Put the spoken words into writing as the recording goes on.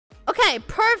Okay,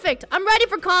 perfect. I'm ready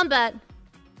for combat.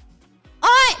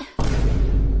 Alright!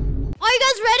 Are you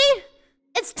guys ready?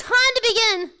 It's time to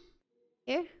begin.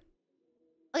 Here.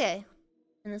 Okay.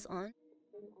 Turn this on.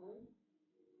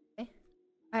 Okay.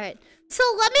 Alright. So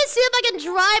let me see if I can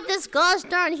drive this gosh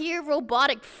darn here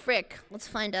robotic frick. Let's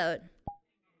find out.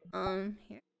 Here.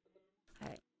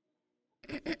 Alright.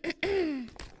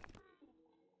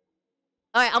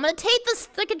 Alright, I'm gonna take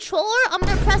the controller. I'm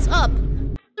gonna press up.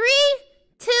 3,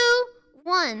 2,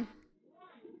 1.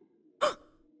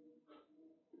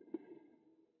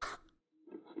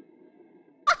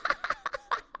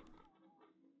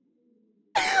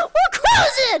 We're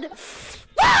cruising!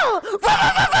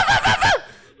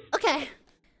 Okay.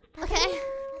 Okay.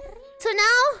 So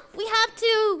now we have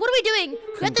to. What are we doing?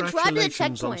 We have to drive to the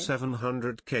checkpoint. On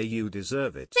 700k, you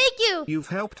deserve it. Thank you. You've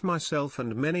helped myself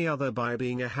and many other by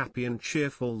being a happy and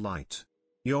cheerful light.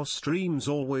 Your streams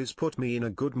always put me in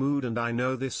a good mood, and I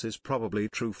know this is probably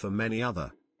true for many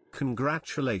other.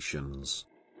 Congratulations.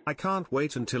 I can't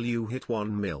wait until you hit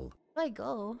 1 mil. Where do I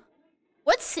go?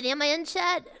 What city am I in,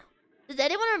 chat? Does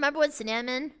anyone remember what city I'm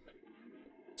in?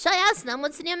 Should I ask them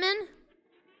what city I'm in?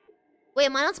 Wait,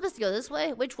 am I not supposed to go this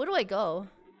way? Where do I go?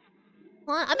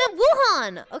 Hold on, I'm in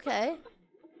Wuhan! Okay.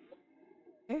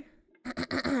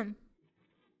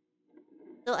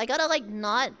 So I gotta like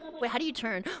not... Wait, how do you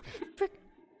turn? Frick.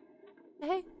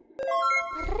 Okay.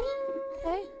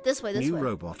 Okay. This way, this New way.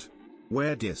 robot.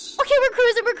 Where dis? Okay, we're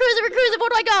cruising. Where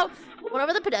do I go? One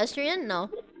over the pedestrian? No.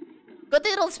 Good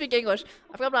thing I don't speak English.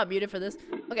 I forgot I'm not muted for this.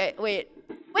 Okay, wait.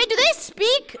 Wait, do they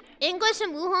speak English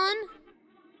in Wuhan?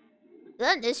 Is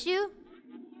that an issue?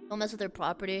 Don't mess with their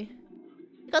property.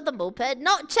 You got the moped?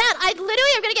 No, chat, I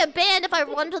literally am gonna get banned if I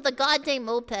run to the goddamn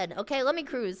moped. Okay, let me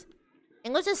cruise.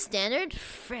 English is standard?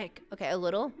 Frick. Okay, a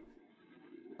little.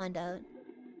 Find out.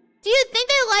 Do you think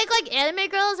they like anime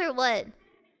girls or what?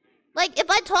 Like,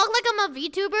 if I talk like I'm a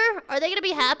VTuber, are they gonna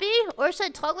be happy? Or should I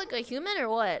talk like a human or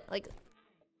what? Like,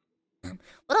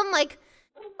 what I'm like,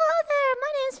 hello there,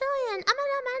 my name's Filian.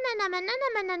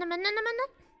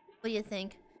 What do you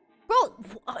think? Bro,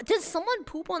 did someone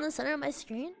poop on the center of my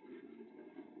screen?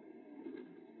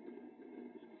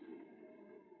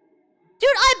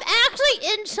 Dude, I'm actually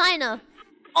in China.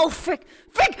 Oh, frick.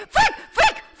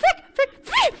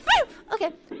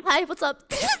 Okay, hi, what's up?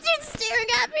 This dude's staring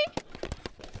at me.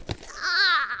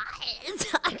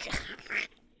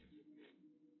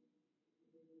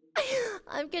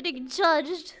 I'm getting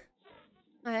judged.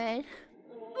 Alright.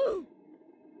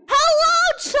 Hello,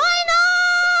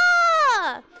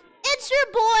 China! It's your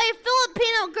boy,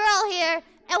 Filipino girl here,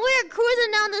 and we're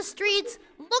cruising down the streets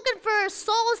looking for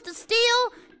souls to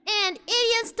steal and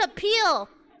idiots to peel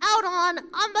out on.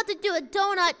 I'm about to do a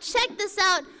donut. Check this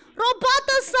out.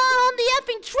 Robata-san on the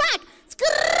effing track!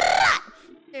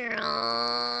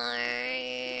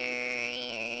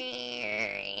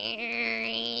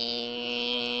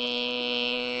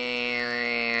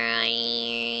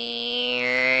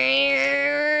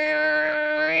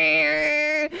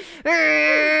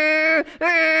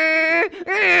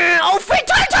 Oh, free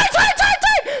time!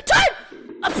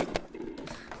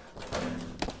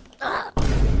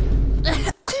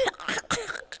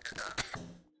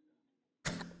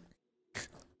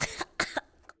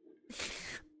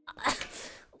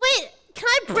 Wait, can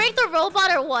I break the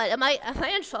robot or what? Am I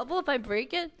in trouble if I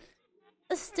break it?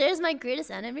 The stairs my greatest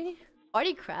enemy?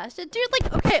 Already crashed it? Dude,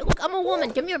 like, okay, look, I'm a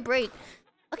woman. Give me a break.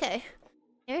 Okay.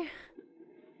 Here.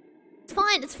 It's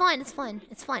fine. We're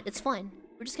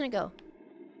just gonna go.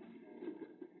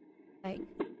 Alright.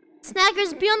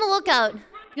 Snackers, be on the lookout.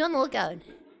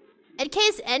 In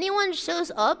case anyone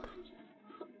shows up.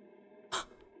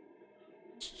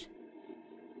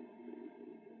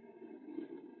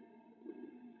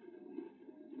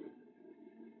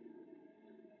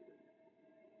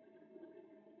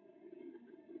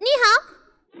 Ni hao.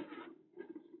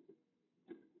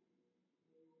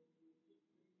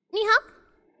 Ni hao.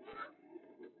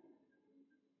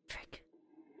 Frick.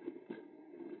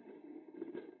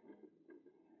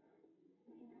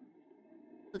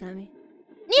 Look at me.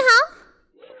 Ni hao.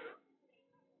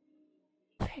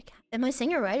 Frick. Am I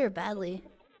saying it right or badly?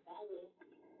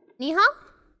 Ni hao?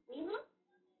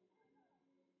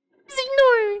 He's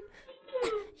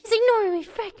ignoring me.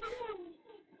 Frick.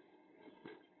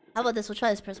 How about this? We'll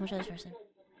try this person.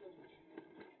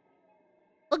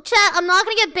 Look, chat, I'm not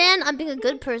gonna get banned. I'm being a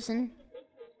good person.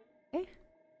 Okay.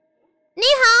 Ni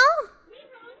hao!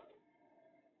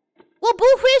 Wo bu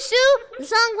hui shu,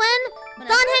 zhang wen,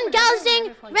 dan hen gao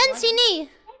xing, ren xi ni.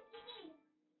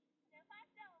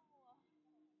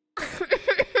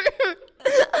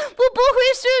 Wo bu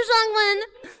hui shu, zhang wen.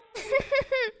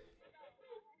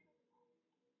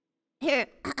 Here.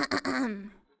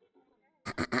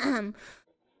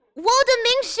 Wo de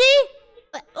Ming Shi?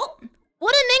 Oh,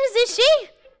 what a Ming Shi?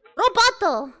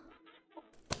 Roboto.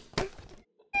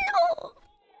 No.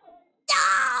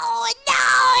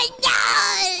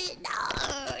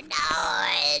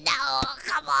 No.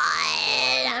 Come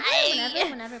on.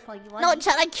 Whenever, Paul, you want. No,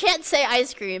 Chad, I can't say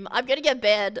ice cream. I'm gonna get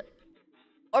banned.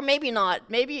 Or maybe not.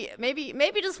 Maybe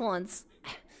just once.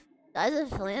 Guys of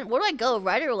Filian? Where do I go?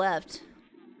 Right or left?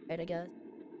 Right, I guess.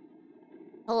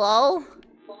 Hello?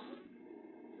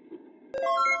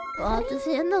 Walk to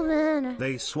see in the winter.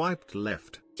 They swiped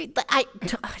left. She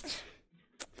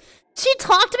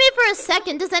talked to me for a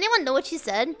second. Does anyone know what she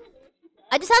said?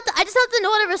 I just have to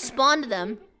know how to respond to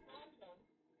them.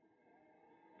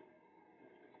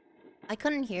 I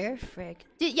couldn't hear. Frick.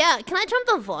 Dude, yeah, can I turn up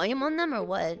the volume on them or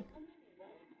what?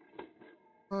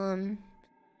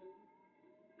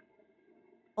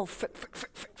 Oh, frick.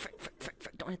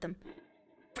 Don't hit them.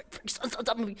 Frick.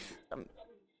 Stop moving. I'm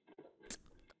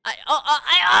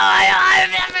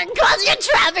causing a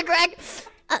traffic wreck.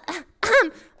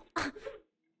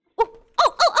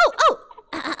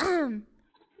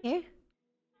 Here.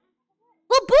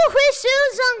 Well, Bu Hui Shu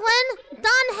Zhonglin,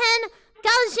 Dan Hen,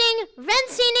 Gaoxing, Ren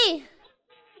Xini.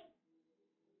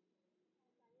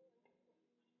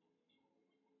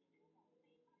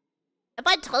 If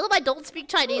I tell them I don't speak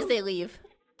Chinese, they leave.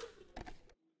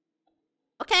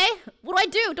 Okay, what do I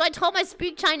do? Do I tell them I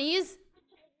speak Chinese?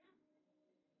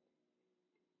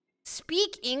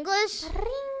 Speak English?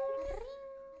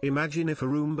 Imagine if a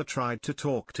Roomba tried to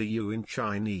talk to you in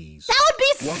Chinese. That would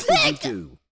be What sick! would you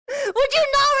do? Would you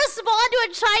not respond to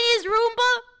a Chinese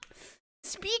Roomba?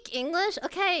 Speak English?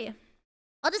 Okay.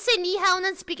 I'll just say ni hao and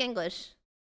then speak English.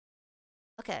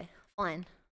 Okay, fine.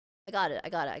 I got it.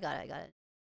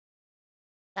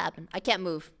 That happened. I can't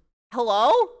move.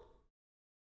 Hello?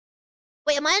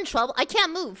 Wait, am I in trouble? I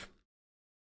can't move.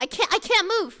 I can't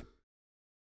move.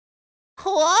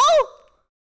 Hello?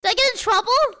 Did I get in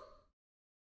trouble?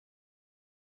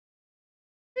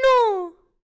 No.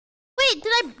 Wait,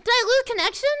 did I lose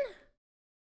connection?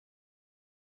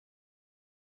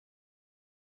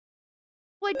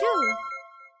 What do I do?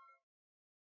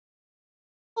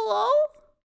 Hello?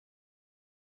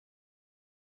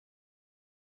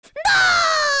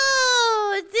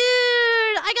 No!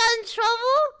 Dude, I got in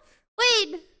trouble? Wait,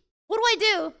 what do I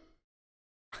do?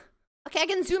 Okay, I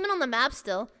can zoom in on the map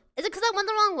still. Is it because I went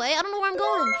the wrong way? I don't know where I'm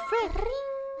going. Frick.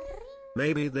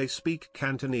 Maybe they speak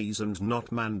Cantonese and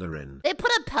not Mandarin. They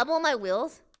put a pebble on my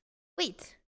wheels?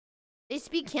 Wait. They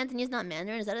speak Cantonese, not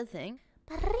Mandarin? Is that a thing?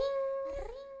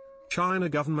 China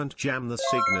government jam the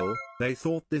signal. They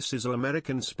thought this is an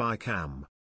American spy cam.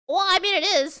 Well, I mean it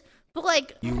is, but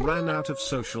like... You ran out of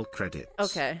social credits.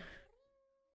 Okay.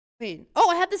 Wait. Oh,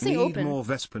 I have this thing Need open. more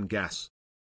Vespan gas.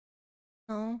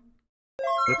 Oh.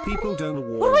 The people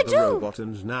don't What wall do I the do? robot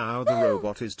and now the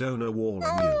robot is donor walling you.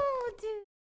 Oh, dude.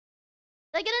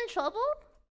 Did I get in trouble?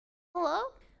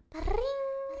 Hello?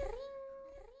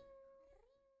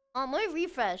 Let me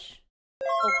refresh.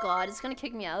 Oh god, it's gonna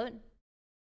kick me out. Am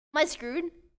I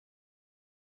screwed?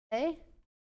 Okay.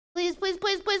 Please. Please.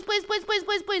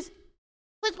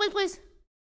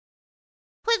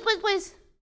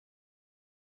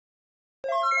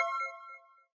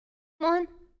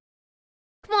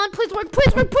 Come on, please work.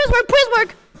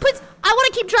 Please. I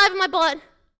want to keep driving my bot.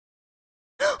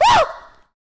 Oh!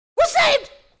 We're saved!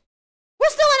 We're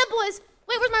still in it, boys.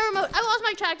 Wait, where's my remote? I lost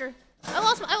my tracker. I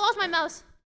lost my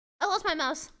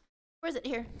mouse. Where is it?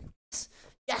 Here.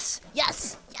 Yes.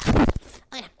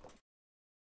 Okay.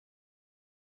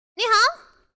 Ni hao.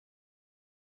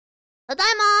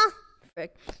 Tadaima.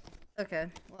 Frick.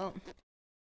 Okay, well.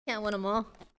 Can't win them all.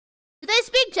 Do they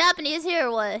speak Japanese here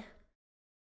or what?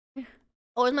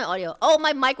 Oh, where's my audio? Oh,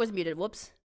 my mic was muted.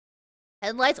 Whoops.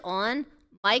 Headlights on.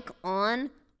 Mic on.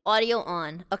 Audio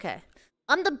on. Okay.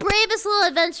 I'm the bravest little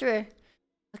adventurer.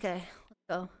 Okay, let's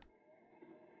go.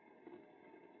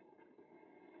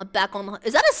 I'm back on the...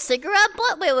 Is that a cigarette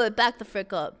butt? Wait, back the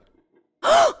frick up.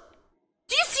 Do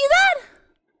you see that?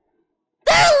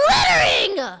 They're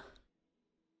littering!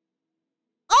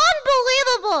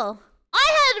 Unbelievable! I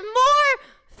had more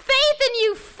faith in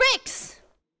you fricks!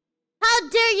 How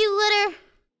dare you litter?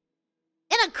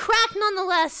 In a crack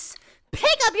nonetheless.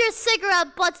 Pick up your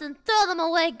cigarette butts and throw them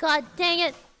away, god dang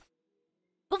it.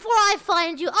 Before I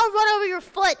find you, I'll run over your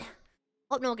foot.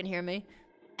 Hope no one can hear me.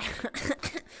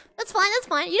 That's fine.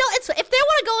 You know, if they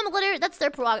want to go in the litter, that's their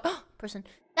prerogative.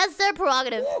 That's their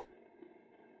prerogative.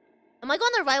 Am I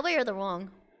going the right way or the wrong?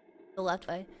 The left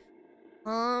way.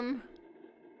 I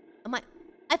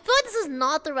feel like this is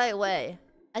not the right way.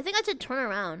 I think I should turn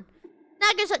around.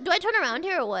 Do I turn around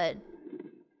here or what?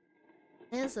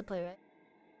 think that's the play, right?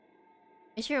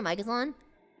 Make sure your mic is on.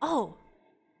 Oh.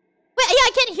 Wait, yeah,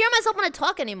 I can't hear myself when I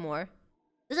talk anymore.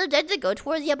 Is there a dead to go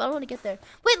towards? Yeah, but I don't want to get there.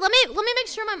 Wait, let me make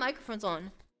sure my microphone's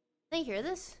on. Can you hear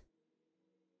this?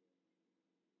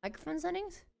 Microphone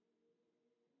settings?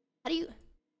 How do you...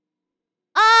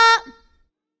 Oh,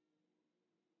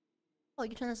 you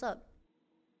can turn this up.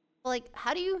 Like,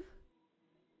 how do you...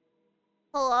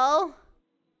 Hello?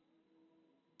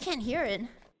 Can't hear it.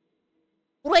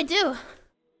 What do I do?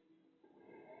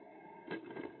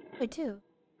 What do I do?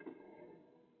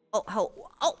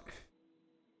 Oh.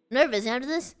 Nervous after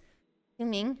this?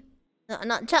 Ming. No, I'm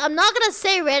not gonna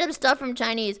say random stuff from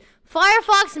Chinese.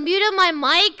 Firefox muted my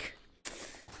mic.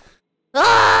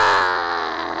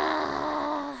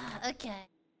 Okay.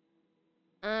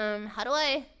 How do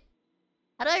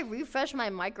I refresh my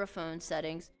microphone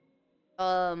settings?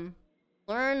 Learn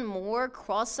more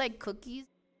cross-site cookies.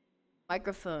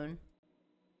 Microphone.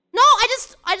 No, I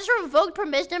just revoked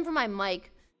permission for my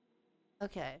mic.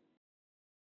 Okay.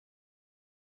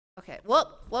 Okay.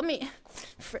 Well, let me.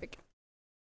 Frick.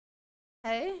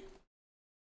 Okay.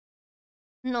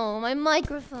 No, my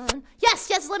microphone. Yes.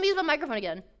 Let me use my microphone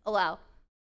again. Allow.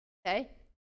 Okay.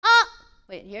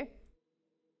 Wait, here.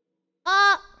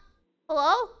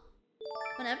 Hello?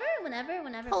 Whenever.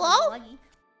 Hello?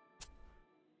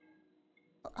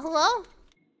 Hello?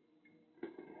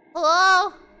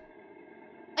 Hello?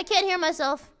 I can't hear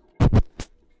myself.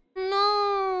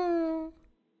 No.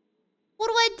 What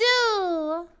do I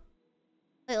do?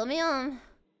 Wait, let me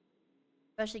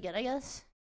refresh again, I guess.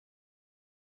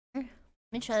 Let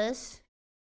me try this.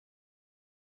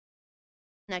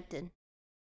 Connected.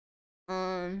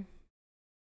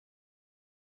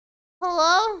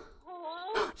 Hello?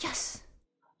 Yes.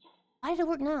 Why did it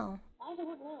work now?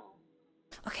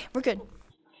 Okay, we're good.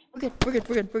 We're good.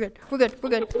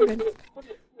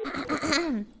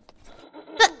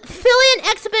 The Filian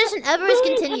exhibition Everest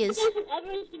continues.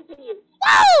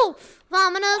 Whoa!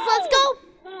 Vominos, let's go!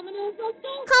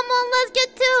 Come on, let's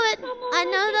get to it. I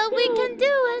know that we can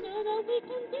do it.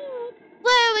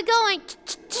 Where are we going?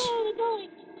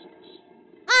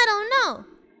 I don't know.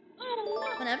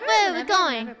 Where are we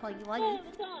going?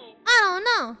 I don't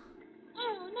know.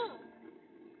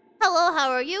 Hello, how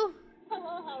are you?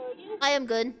 I am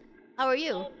good. How are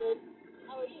you?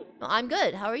 No, I'm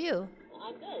good. How are you?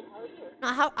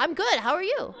 No, I'm good. How are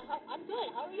you?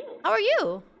 How are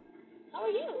you?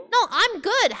 No, I'm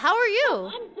good. How are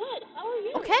you?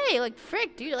 Okay, like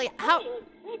frick, dude. Like how?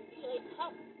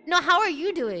 No, how are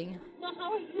you doing?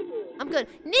 I'm good.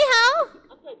 Ni hao.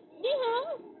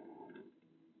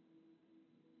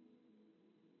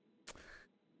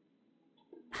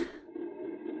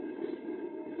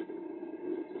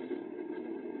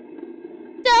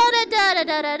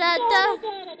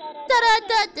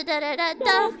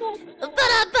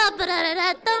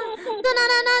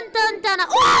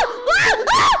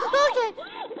 Okay.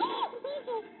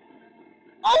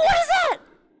 Oh, what is that?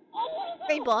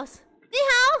 Great boss. Ni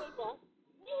hao.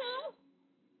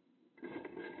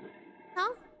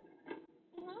 Huh?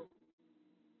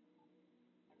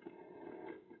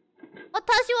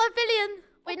 Watashi wa Filian.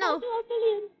 Wait, no.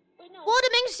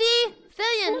 Mingxi.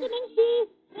 Filian.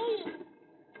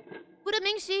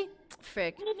 Mingxi.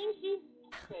 Frick.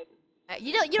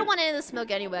 You don't want any of the smoke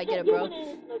anyway. I get it, bro.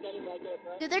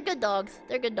 Dude, they're good dogs.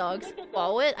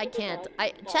 Follow it? I can't.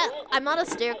 I'm not a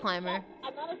stair climber.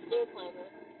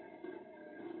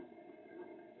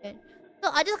 Okay.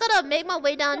 So I just gotta make my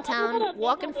way downtown,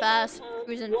 walking fast,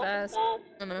 cruising fast. I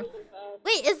don't know.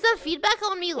 Wait, is the feedback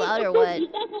on me loud or what?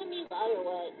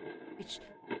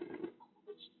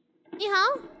 Ni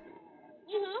hao?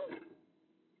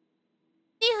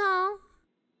 Ni hao?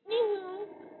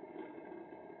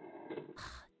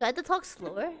 Do I have to talk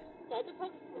slower?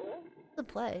 To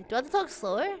play. Do I have to talk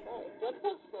slower?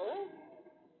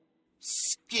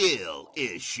 Skill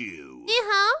issue. Ni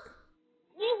hao?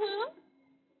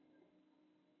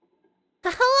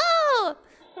 Hello!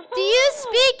 Do you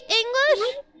speak English?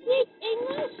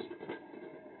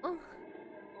 Oh.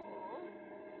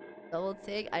 Double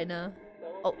take? I know.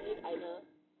 Oh.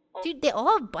 Dude, they all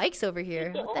have bikes over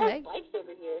here. What the heck?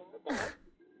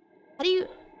 How do you...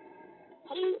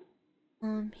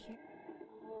 here.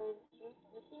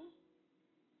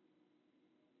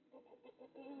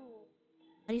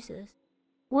 How do you say this?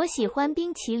 我喜欢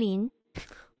冰淇淋。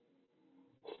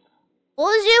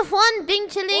我喜欢冰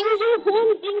淇淋。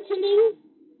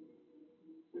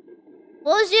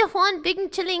我喜欢冰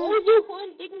淇淋。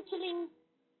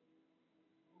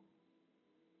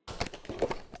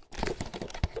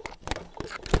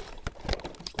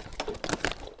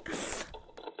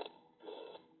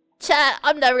Chat,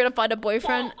 I'm never gonna find a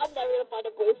boyfriend.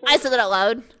 I said that out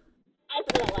loud.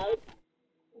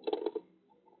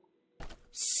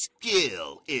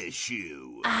 Skill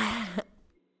issue.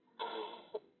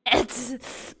 It's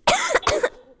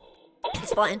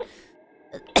it's fine.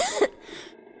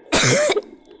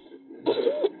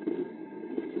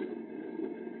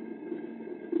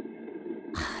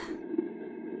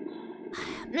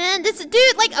 Man, this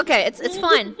dude, like, okay, it's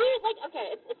fine.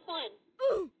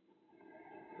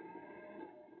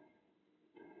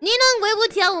 Ninong Weiwu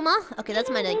Tiauma. Okay, that's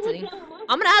my next thing.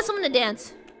 I'm gonna ask someone to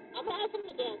dance.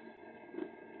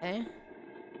 Okay.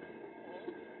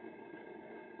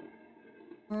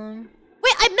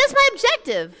 Wait, I missed my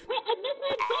objective.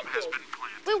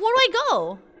 Wait, where do I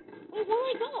go?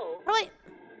 How do I?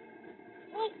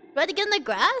 Do I have to get in the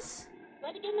grass?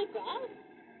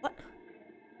 What?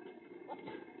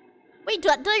 Wait, do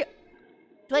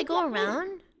I go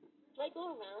around?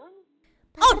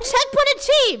 Oh, checkpoint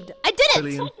achieved! I did it!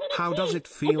 Filian, how does it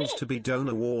feel to be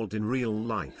donor walled in real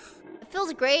life? It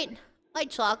feels great. Like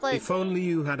chocolate. If only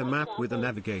you had a map with a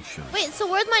navigation. Wait, so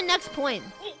where's my next point?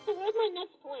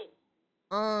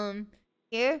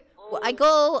 Here? Well, I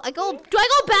go, do I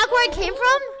go back where I came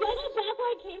from?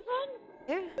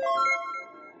 Here?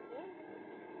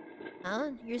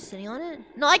 Oh, you're sitting on it?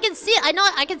 No, I can see it. I know,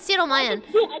 I can see it on my end.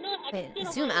 Wait,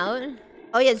 zoom out?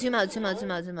 Oh yeah, zoom out.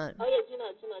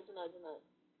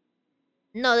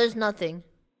 No, there's nothing.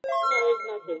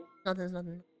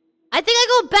 Nothing. I think I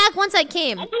go back once I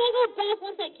came.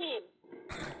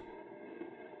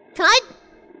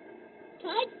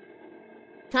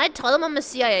 Can I tell them I'm a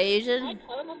CIA agent?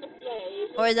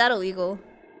 Or is that illegal?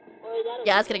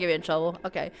 Yeah, that's gonna get me in trouble.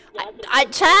 Okay.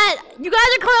 Chat, you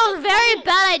guys are coming up with very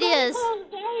bad ideas.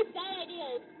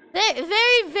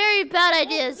 Very bad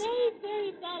ideas.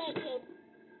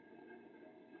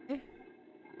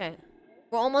 Okay.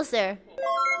 We're almost there.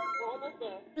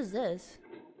 What is this?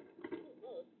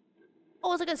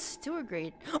 Oh, it's like a steward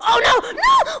grate. Oh no!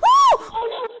 No!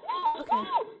 Okay.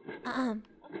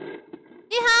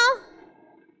 Ni hao.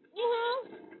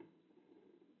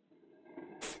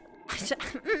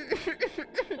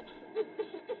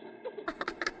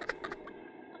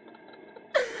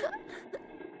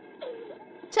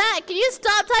 Chat, can you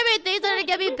stop typing things that are gonna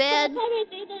get me banned?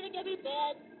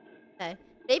 Okay.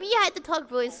 Maybe you had to talk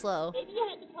really slow.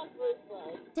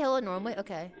 Say hello normally?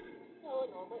 Okay.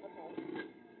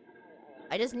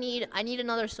 I need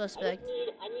another suspect.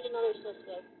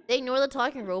 They ignore the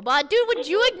talking robot? Dude, would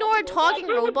you ignore a talking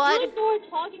robot?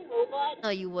 No,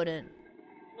 you wouldn't.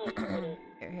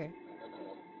 Here.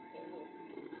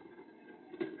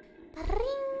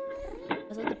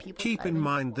 Keep in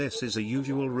mind this is a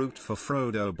usual route for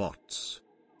Frodo bots.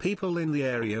 People in the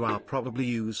area are probably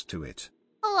used to it.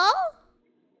 Hello?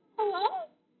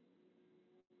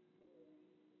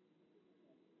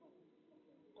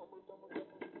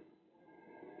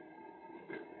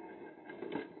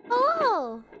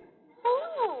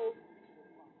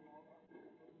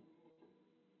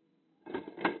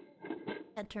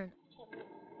 Can't turn.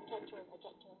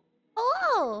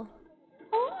 Hello.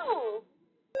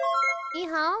 Ni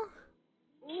hao.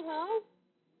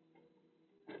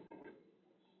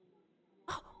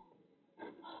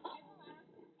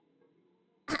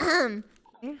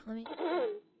 Here, let me.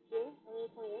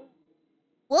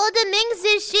 What the Mings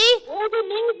is she?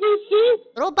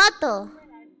 Roboto.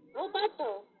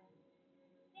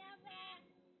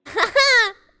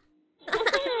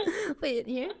 Wait,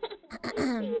 here.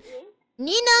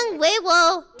 Ninong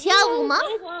Weiwo Tiauma?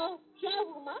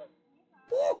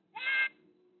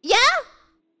 Yeah?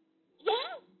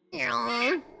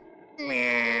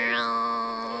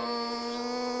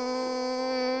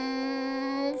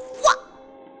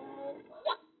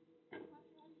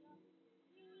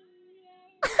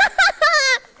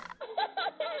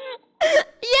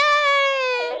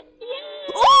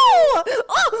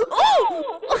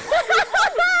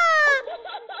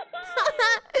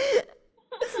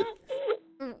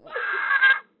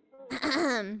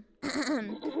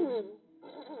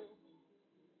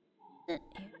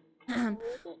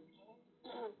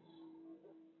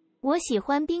我喜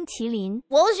欢冰淇淋。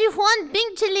我喜欢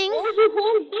冰淇淋。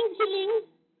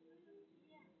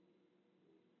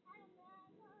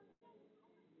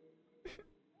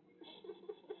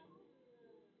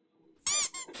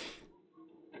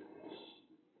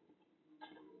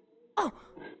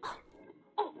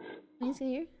Can you see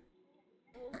here?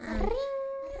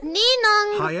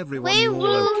 Ninong. Hi everyone, you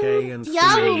all okay? And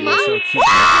Filian, Tiauma? so cute.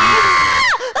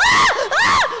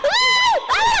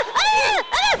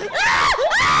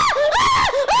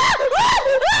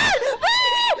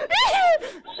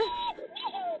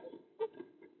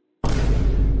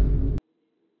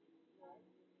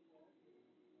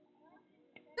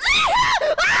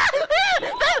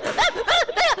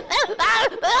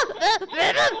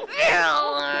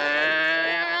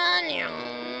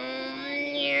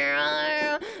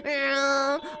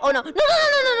 Oh no!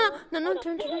 No!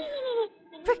 Turn.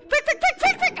 Frick!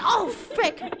 Oh,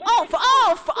 frick!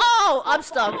 Oh! I'm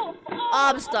stuck.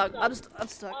 I'm stuck.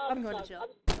 I'm going to jail.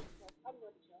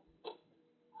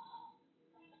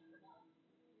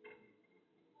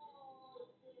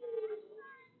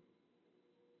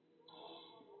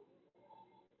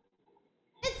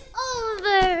 It's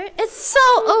over. It's so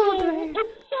over.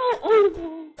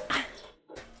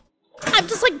 I'm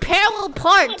just like parallel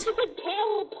parked.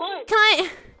 Can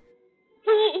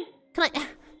I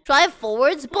drive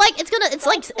forwards? But like it's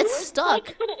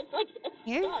stuck.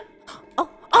 Here?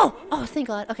 Oh, thank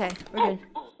God. Okay, we're good.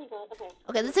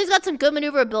 Okay, this thing's got some good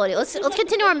maneuverability. Let's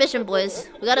continue our mission, boys.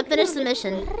 We gotta finish the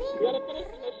mission.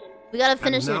 We gotta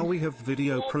finish it. Now we have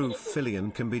video proof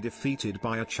Filian can be defeated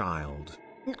by a child.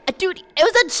 Dude, it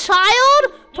was a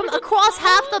child from across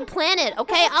half the planet,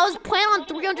 okay? I was playing on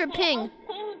 300 ping.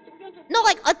 No,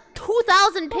 like a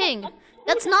 2,000 ping.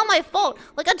 That's not my fault.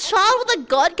 Like, a child with a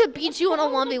gun could beat you in a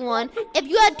 1v1 if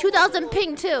you had 2,000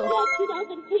 ping too.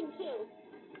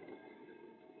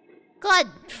 God,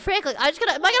 frick, like,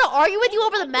 am I gonna argue with you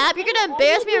over the map? You're gonna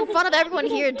embarrass me in front of everyone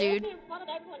here, dude.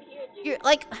 You're,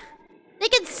 like, they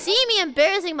can see me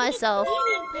embarrassing myself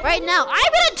right now.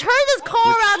 I'm gonna turn this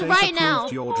car around right now.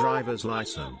 Your driver's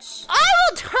license. I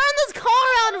will turn this car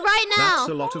around right now. That's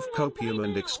a lot of copium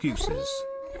and excuses.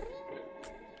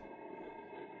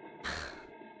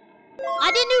 I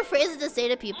need new phrases to say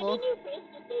to people.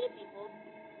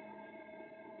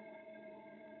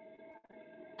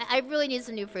 I really need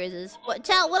some new phrases. What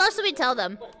else should we tell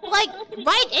them? Like,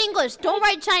 write English. Don't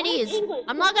write Chinese.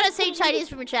 I'm not gonna say Chinese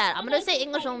from your chat. I'm gonna say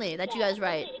English only that you guys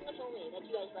write.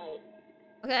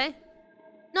 Okay?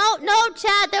 No,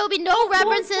 chat. There will be no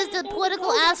references to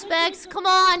political aspects. Come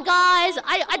on, guys.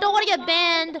 I don't want to get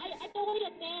banned.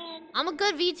 I'm a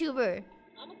good VTuber.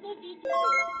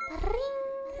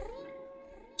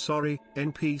 Sorry,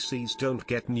 NPCs don't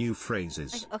get new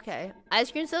phrases. Okay.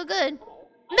 Ice cream's so good.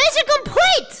 Mission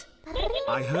complete!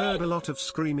 I heard a lot of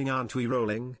screaming, aren't we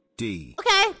rolling? D.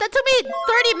 Okay, that took me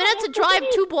 30 minutes to drive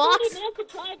 2 blocks.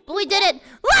 But we did it.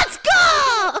 Let's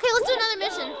go! Okay, let's do another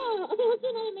mission.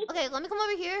 Okay, let me come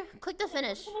over here. Click to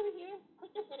finish.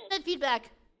 Net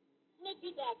feedback.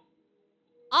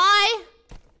 I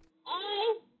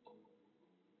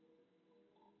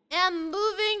am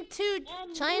moving to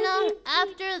China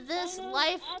after this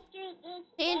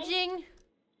life-changing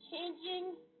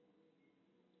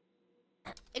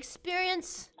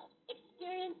experience.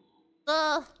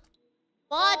 The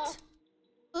bot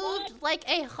moved like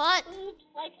a hot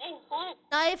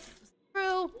knife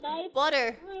through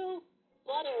butter.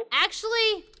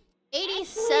 Actually,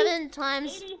 87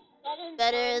 times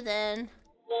better than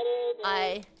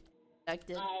I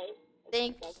expected.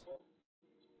 Thanks.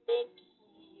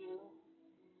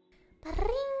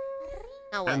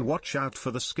 Now what? And watch out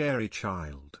for the scary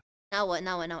child. Now what?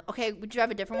 Okay, would you drive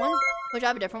a different one? Would you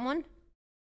drive a different one?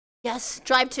 Yes.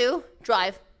 Drive 2.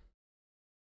 Drive.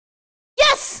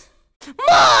 Yes!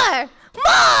 More!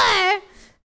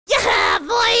 Yeah,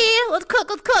 boy! Let's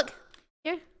cook.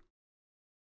 Here.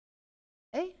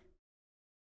 Hey.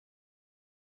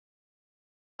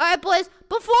 Alright, boys.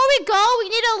 Before we go, we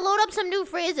need to load up some new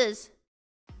phrases.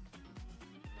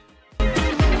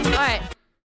 Alright.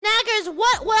 Snackers,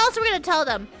 what else are we gonna tell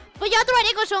them? But you have to write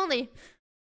English only.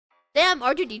 Damn,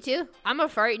 R2-D2? I'm a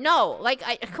furry. No, like,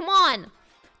 come on.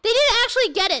 They didn't actually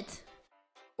get it.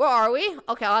 Where are we?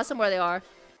 Okay, I'll ask them where they are.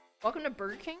 Welcome to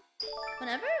Burger King.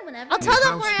 Whenever. I'll tell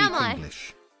them where am I.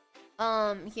 English.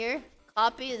 Here.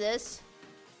 Copy this.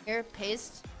 Here,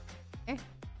 paste. Here.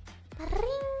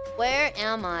 Where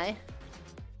am I?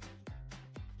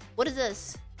 What is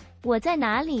this? 我在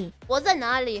哪里? 我在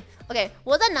哪里? Okay,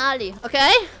 我在哪里?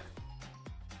 Okay?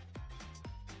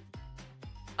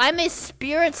 I'm a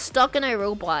spirit stuck in a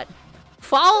robot.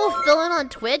 Follow Filian on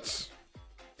Twitch.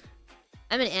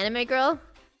 I'm an anime girl.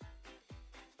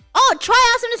 Oh, try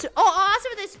ask them to. Oh, I'll ask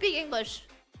them if they speak English.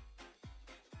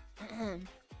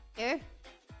 Here.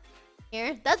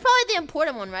 That's probably the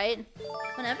important one, right?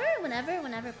 Whenever,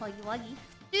 Poggy Woggy.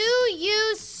 Do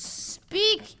you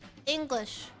speak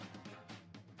English?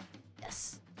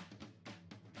 Yes.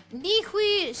 你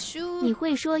会说你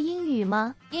会说英语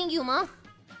吗? 英语吗?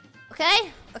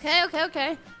 Okay.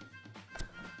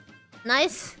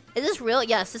 Nice. Is this real?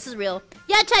 Yes, this is real.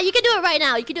 Yeah, chat, you can do it right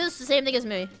now. You can do this the same thing as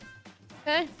me.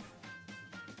 Okay.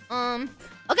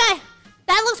 Okay.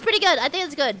 That looks pretty good. I think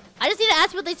it's good. I just need to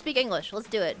ask people if they speak English. Let's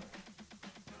do it.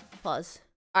 Pause.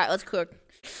 Alright, let's cook.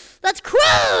 Let's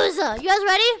cruise! You guys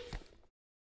ready?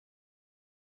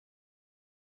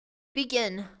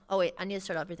 Begin. Oh wait, I need to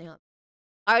start everything up.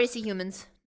 I already see humans.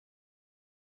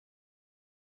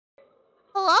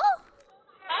 Hello?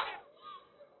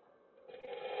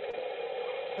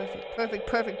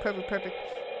 Perfect.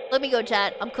 Let me go,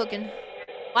 chat. I'm cooking.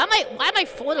 Why am I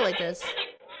folded like this?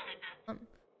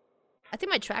 I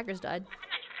think my trackers died.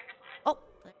 Oh.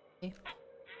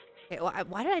 Okay,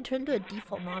 why did I turn to a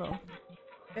default model?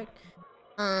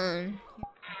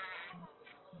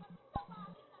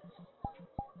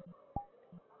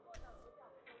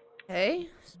 Okay,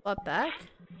 swap back.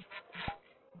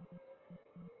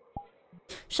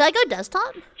 Should I go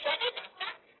desktop?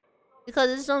 Because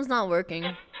this one's not working.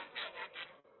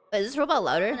 Wait, is this robot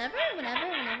louder?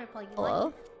 Whenever, plug you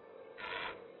Hello?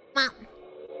 like. Mom.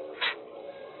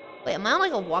 Wait, am I on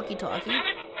like a walkie-talkie?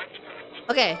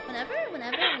 Okay. Whenever,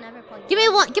 plug you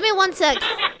Give me 1 sec.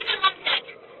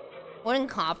 We're in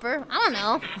copper? I don't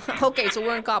know. Okay, so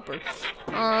we're in copper.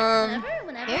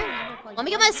 Whenever, Here? plug Let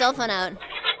me you get my cell phone out.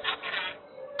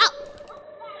 Ow!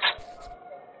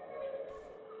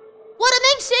 What a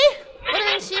Minxie!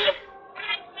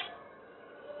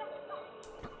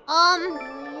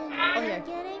 Oh, here.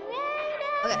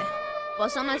 Okay.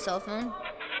 What's on my cell phone?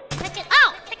 Take it!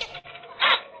 Ow! Take it!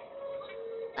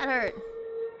 That hurt.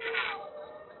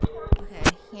 Okay,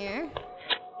 here.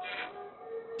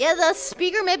 Yeah, the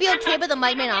speaker may be okay, but the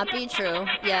mic may not be. True.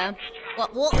 Yeah. Well,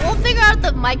 we'll figure out if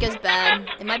the mic is bad.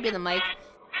 It might be the mic.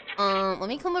 Let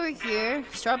me come over here.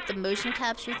 Start up the motion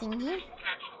capture thingy.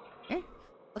 Here.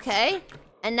 Okay.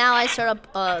 And now I start up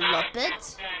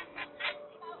Luppet.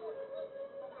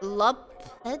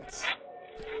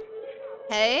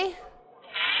 Okay.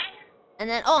 And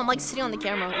then I'm like sitting on the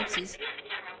camera. Oopsies.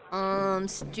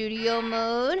 Studio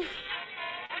mode.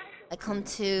 I come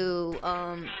to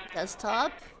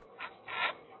desktop.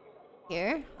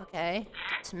 Here. Okay.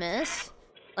 Dismiss.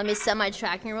 Let me set my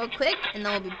tracking real quick, and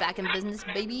then we'll be back in business,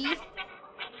 baby.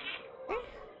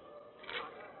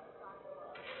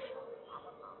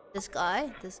 This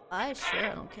guy, sure, I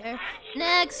don't care.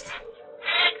 Next.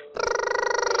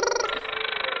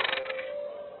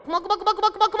 Come on.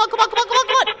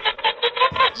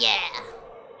 Yeah.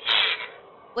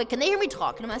 Wait, can they hear me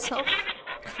talking to myself?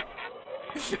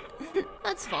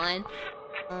 That's fine.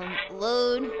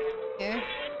 Load here.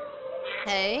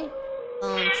 Okay.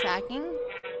 Tracking.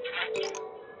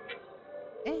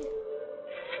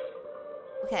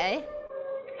 Okay.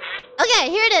 Okay,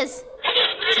 here it is.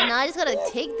 So now I just gotta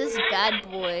take this bad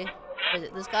boy. Where is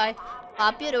it? This guy.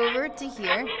 Copy it over to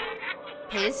here.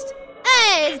 Paste.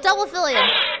 Hey, it's double Filian.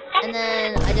 And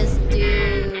then I just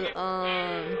do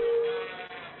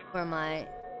where am I?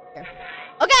 Here.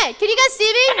 Okay, can you guys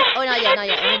see me? Oh, not yet.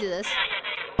 Let me do this.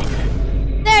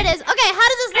 There it is. Okay, how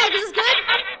does this look? Is this good?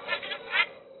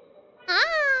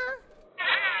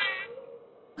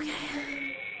 Okay.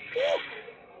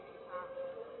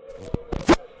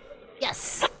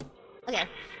 Yes. Okay.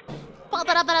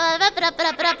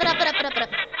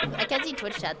 I can't see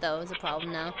Twitch chat though. Is a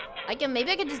problem now.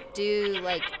 Maybe I can just do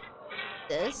like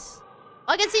this.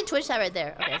 Oh, I can see Twitch chat right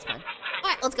there. Okay, that's fine. All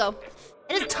right, let's go.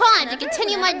 It is time to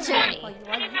continue my journey.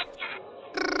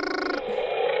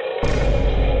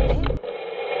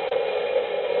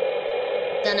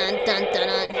 Dun dun dun dun.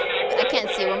 I can't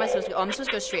see. Where am I supposed to go? Oh, I'm supposed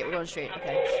to go straight. We're going straight.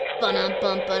 Okay. Bum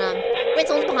bum bum. Wait,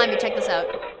 someone's behind me. Check this out.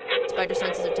 Spider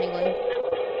senses are tingling.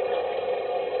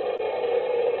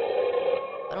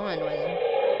 I don't want to annoy them.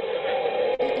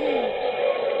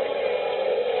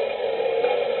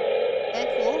 Okay,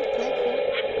 cool.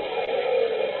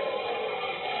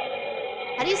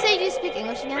 How do you say you speak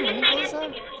English again? Let me pull this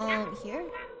up. Here?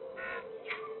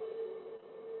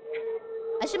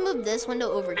 I should move this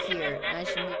window over here, and I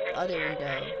should move the other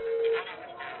window.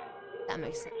 That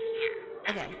makes sense.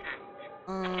 Okay.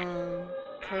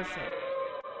 Perfect.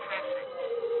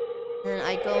 Then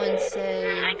I go and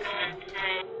say...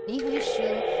 你会说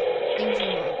英语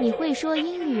吗？你会说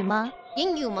英语吗？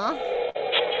英语吗？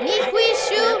你会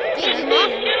说英语吗？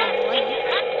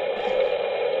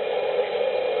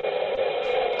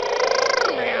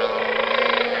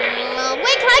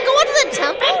 Wait, can I go into the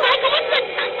temple?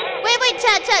 Wait,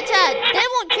 chat. They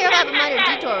won't care if I have a minor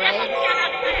detour, right?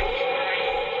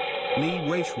 Ni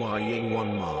wei shui ying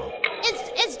one ma.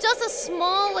 It's just a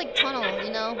small like tunnel,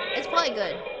 you know. It's probably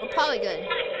good. We're probably good.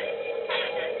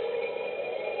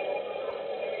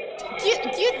 Do you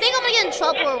think I'm gonna get in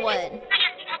trouble or what?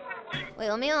 Wait,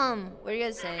 let me what are you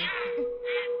guys saying?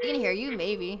 I can hear you,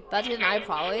 maybe. About to get an eye,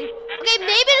 probably. Okay,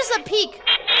 maybe just a peek.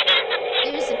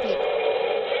 Maybe just a peek.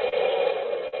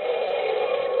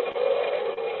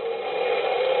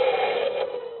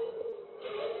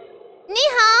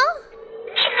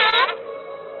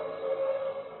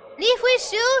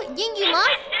 shu yingyu ma?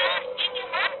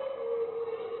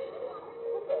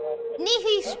 Ni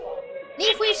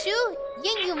hui shu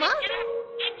yingyu ma?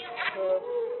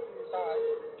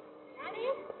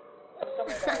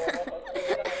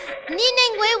 Ni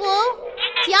neng wei wo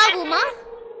tiagu ma?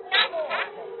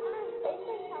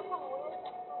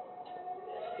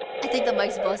 I think the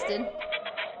mic's busted.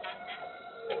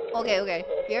 Okay,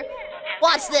 here.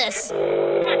 Watch this!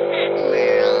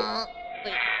 Wait.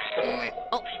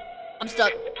 Oh, I'm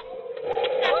stuck.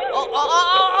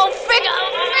 Oh, frick!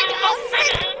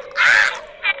 Ah!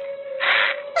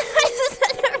 I just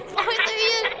said her voice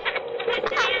again.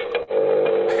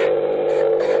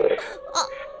 Oh.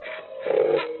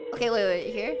 Okay,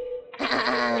 wait, here.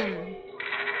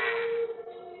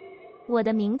 我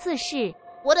的名字是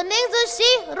我的名字是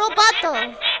Roboto.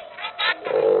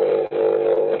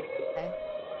 Okay.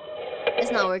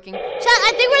 It's not working. Chat,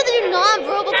 I think we're gonna do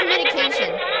non-verbal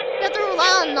communication. We have to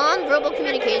rely on non-verbal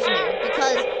communication here.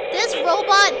 Because this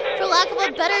robot, for lack of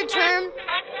a better term,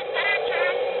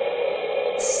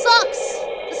 sucks.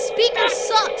 The speaker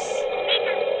sucks.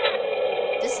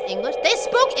 This English? They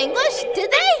spoke English? Did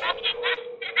they?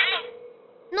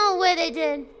 No way they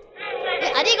did.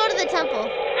 Wait, I didn't go to the temple.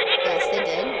 Yes, they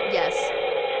did. Yes.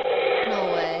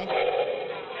 No way.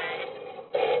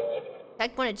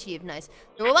 Checkpoint achieved. Nice.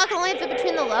 The robot can only fit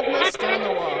between the leftmost stone and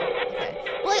the wall. Okay.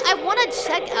 Well, like, I want to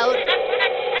check out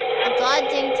the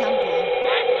goddamn temple.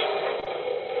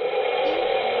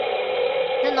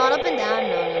 No, not up and down.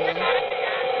 No. I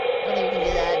don't think we can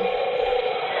do that.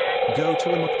 Go to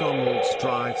a McDonald's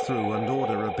drive-thru and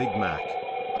order a Big Mac.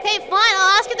 Okay, fine.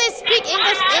 I'll ask if they speak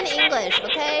English in English,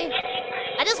 okay?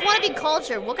 I just want to be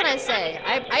cultured. What can I say?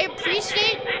 I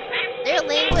appreciate their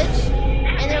language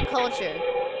and their culture.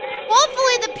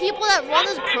 Hopefully the people that run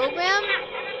this program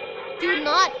do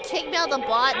not kick me out of the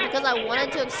bot because I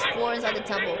wanted to explore inside the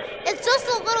temple. It's just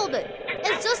a little bit.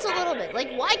 It's just a little bit.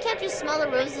 Like, why can't you smell the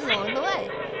roses along the way?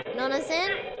 You know what I'm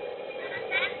saying?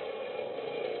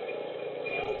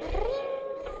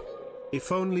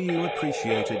 If only you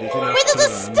appreciated it enough Wait, to there's a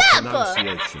learn step!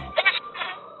 pronunciation.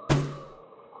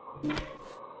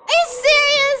 Are you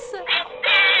serious?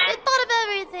 They thought of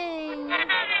everything.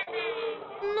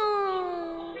 No.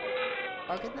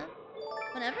 Bark at them?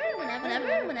 Whenever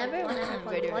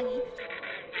Right here. Pluggy.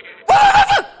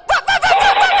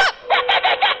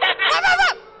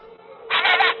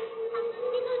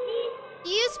 Do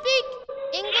you speak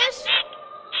English?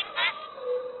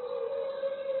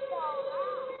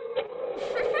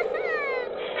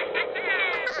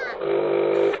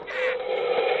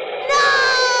 No!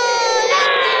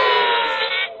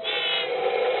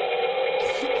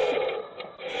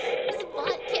 This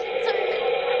bot can't turn.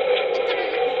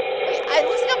 Wait, it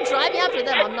looks like I'm driving after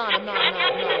them. I'm not. I'm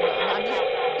just.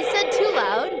 He said too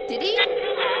loud. Did he? Okay,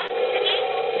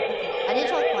 I need to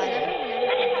talk quieter.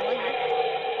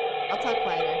 I'll talk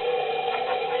quieter.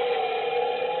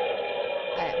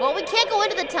 Alright, well, we can't go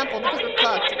into the temple because we're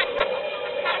cooked.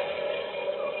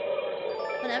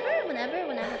 Whenever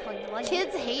Pluggy.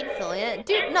 Kids hate Filian.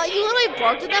 Dude, no, you literally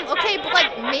barked at them? Okay, but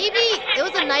like, maybe it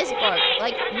was a nice bark.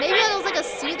 Like, maybe it was like a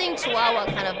soothing chihuahua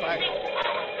kind of bark.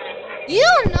 You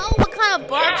don't know what kind of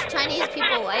barks Chinese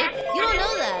people like. You don't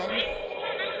know that.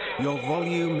 Your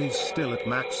volume is still at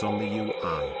max on the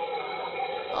UI.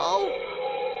 Oh.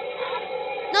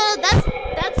 No, that's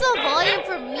the volume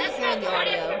for me hearing the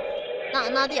audio.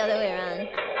 Not the other way around.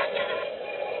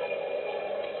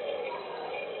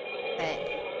 Okay.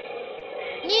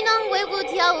 你能维护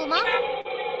跳舞吗?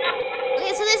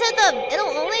 Okay, so they said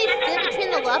it'll only fit between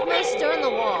the leftmost stone and the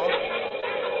wall.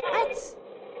 What?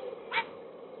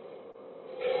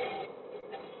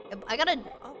 I gotta.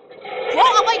 Oh. Bro,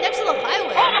 I'm like next to the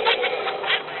highway.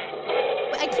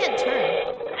 Wait, I can't turn.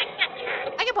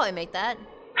 I could probably make that.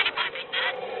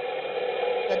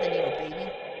 But the needle,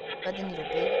 baby.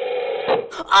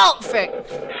 Oh, frick.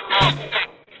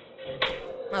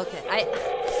 Okay,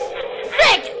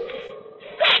 frick!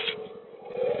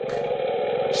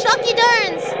 Shucky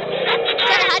Durns!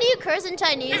 Dad, how do you curse in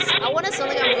Chinese? I want to sound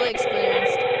like I'm really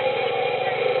experienced.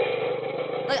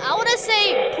 Like, I want to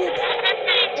say poop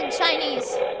in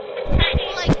Chinese.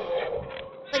 Like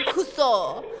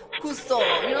kuso. You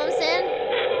know what I'm saying?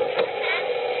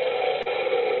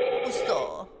 Kuso.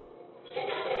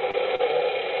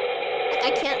 I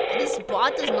can't. This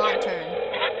bot does not turn.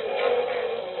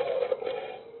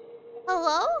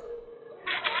 Hello?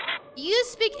 Do you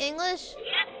speak English?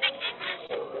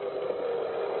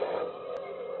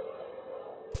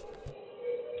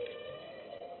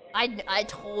 I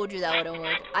told you that wouldn't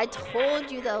work. I told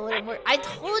you that wouldn't work. I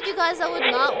told you guys that would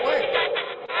not work.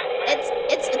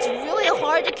 It's really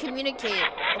hard to communicate,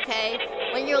 okay?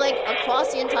 When you're like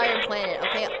across the entire planet,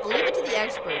 okay? I'll leave it to the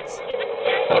experts.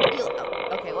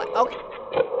 Okay, what? Okay.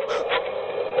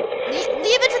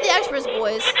 Leave it to the experts,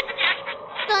 boys.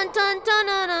 Dun dun dun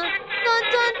dun dun dun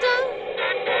dun dun.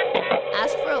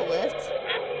 Ask for a lift.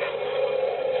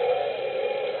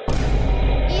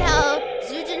 Ni hao,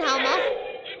 Zujin hao ma?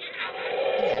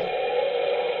 Okay.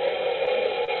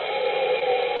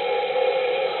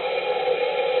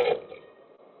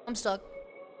 I'm stuck.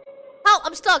 Help!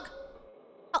 I'm stuck!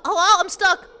 Hello? I'm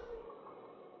stuck!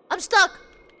 I'm stuck!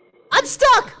 I'm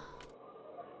stuck!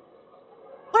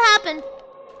 What happened?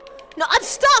 No, I'm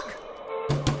stuck!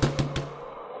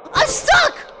 I'm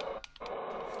stuck!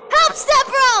 Help, Step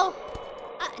Bro!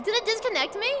 Did it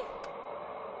disconnect me?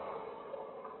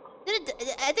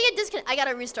 I think it disconnect. I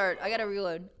gotta restart. I gotta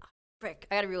reload. Frick.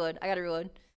 I gotta reload. I gotta reload.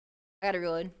 I gotta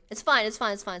reload. It's fine. It's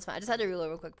fine. It's fine. It's fine. I just had to reload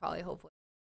real quick, probably, hopefully.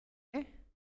 Here.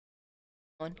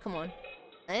 Come on. Come on.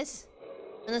 Nice.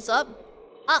 Turn this up.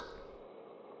 Up.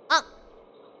 Up.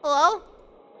 Hello?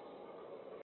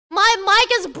 My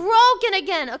mic is broken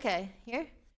again. Okay. Here.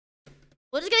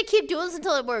 We're just gonna keep doing this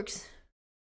until it works.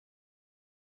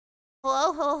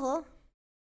 Hello? Hello? Hello?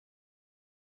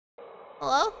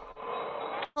 Hello?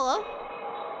 Hello?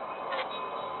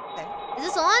 Okay. Is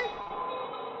this on?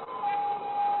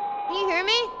 Can you hear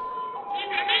me?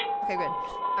 Okay, good.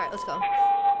 Alright, let's go.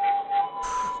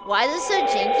 Why is this so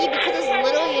janky? Because it's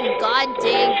literally in god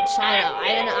dang China.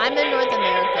 I'm in North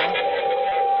America.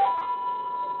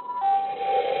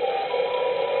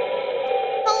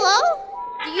 Hello?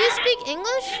 Do you speak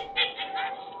English?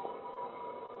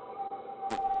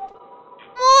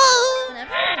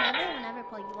 Whenever,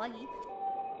 pluggy wuggy.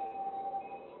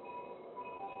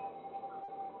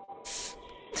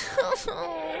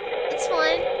 It's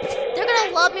fine. They're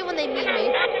gonna love me when they meet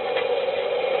me.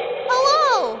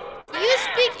 Hello? Do you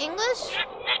speak English?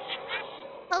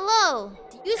 Hello?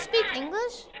 Do you speak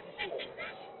English?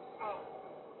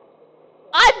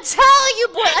 I'm telling you,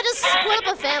 boy, I just split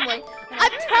up a family.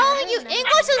 I'm telling you,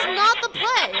 English is not the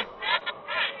play.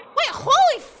 Wait,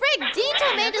 holy frick,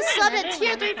 Dito made a sub at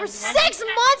tier 3 for 6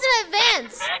 months in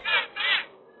advance.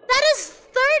 That is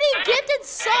 30 gifted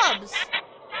subs.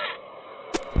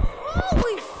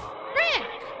 Holy frick.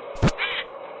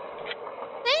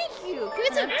 Thank you. Give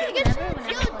it some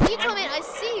yo, Dito man, I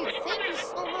see you. Thank you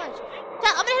so much.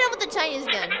 I'm gonna hit him with the Chinese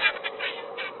again.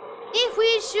 Ni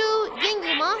hui shu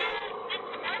yingyu ma?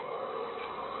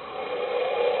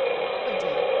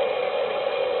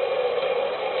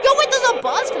 Yo, wait, there's a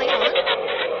bus. Can I get on?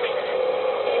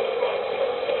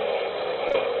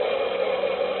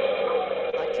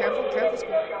 Careful, careful,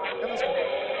 school. Careful, school.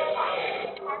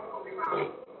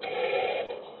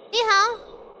 Ni hao.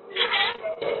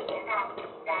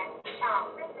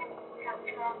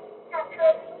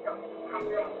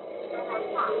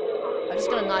 I'm just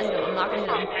gonna not hit him. I'm not gonna hit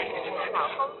him.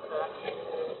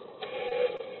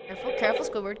 Careful, careful,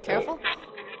 Squidward. Careful.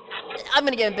 I'm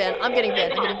gonna get banned. I'm getting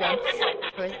banned. I'm getting banned.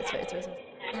 It's right. It's right.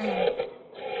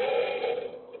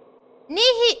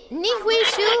 Ni hui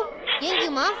shu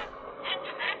yingyu ma?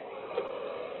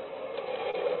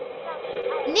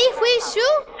 Ni hui shu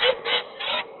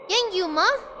yingyu ma?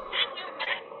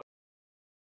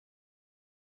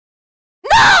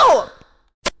 No!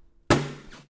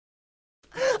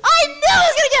 I knew it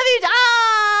was gonna get me.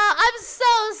 I'm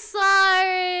so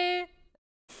sorry.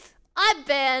 I'm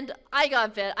banned. I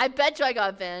got banned. I bet you I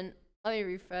got banned. Let me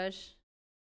refresh.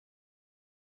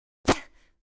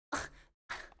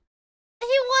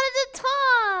 He wanted to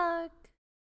talk.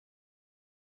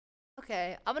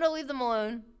 Okay, I'm gonna leave them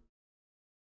alone.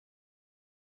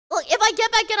 Look, if I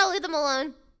get back in, I'll leave them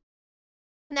alone.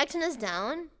 Connection is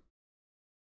down.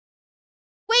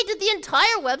 Wait, did the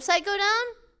entire website go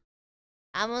down?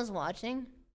 Emma's watching.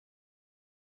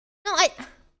 No,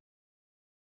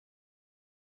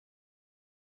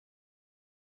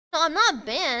 No, I'm not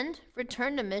banned.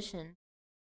 Return to mission.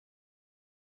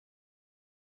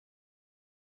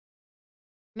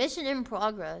 Mission in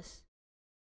progress.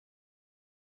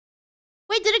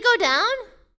 Wait, did it go down?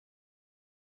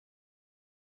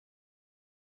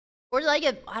 Or did I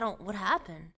get... what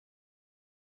happened?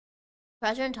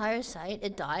 Crash your entire site.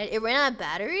 It died. It ran out of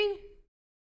battery?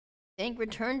 Think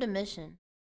return to mission.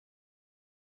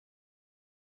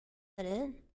 Is that it?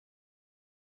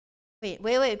 Wait,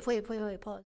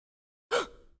 pause.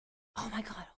 Oh my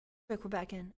god. Frick, we're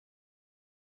back in.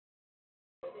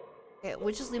 Okay,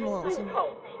 we'll just leave him alone.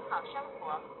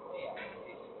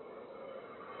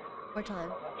 More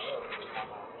time.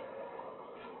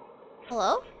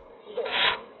 Hello?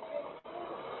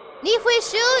 Ni hui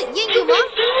shu yingyu ma?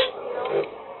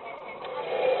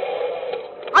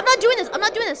 doing this. I'm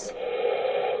not doing this.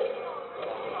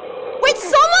 Wait,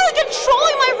 someone is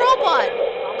controlling my robot.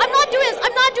 I'm not doing this.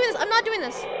 I'm not doing this. I'm not doing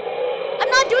this. I'm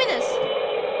not doing this.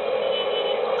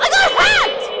 I got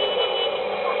hacked.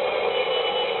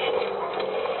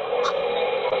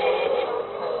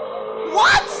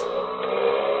 What?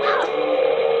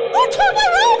 Who took my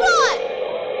robot?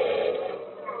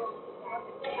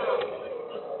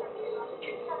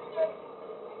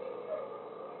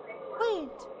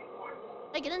 Wait.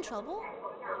 Did I get in trouble?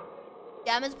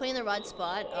 Gavin's putting in the right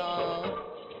spot. Oh.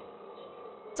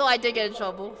 So I did get in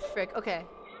trouble. Frick. Okay.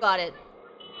 Got it.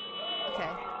 Okay.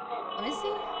 Let me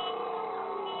see.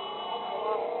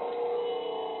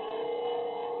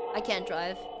 I can't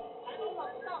drive.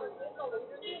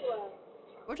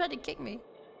 Or tried to kick me.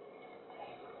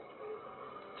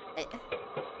 Hey.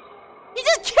 He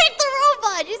just kicked the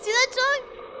robot! You see that, Chuck?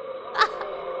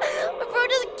 My bro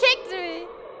just kicked me.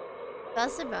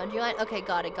 That's the boundary line. Okay,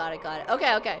 got it.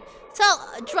 Okay. So,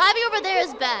 driving over there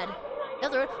is bad.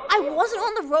 I wasn't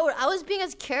on the road. I was being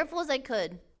as careful as I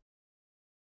could.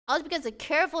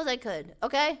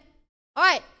 Okay?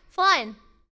 Alright, fine.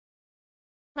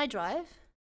 Can I drive?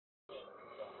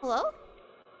 Hello?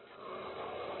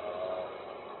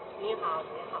 你好，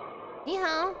你好。你好。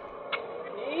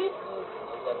咦？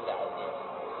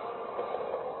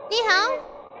你好。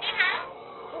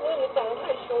因为你长得太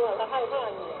凶了，他害怕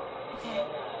你。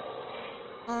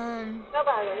要不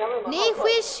然人家为什么？你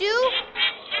会说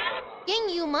英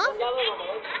语吗？人家为什么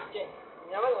会听见？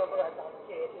人家为什么不来找你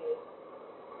贴贴？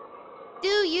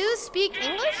 Do you speak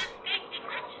English?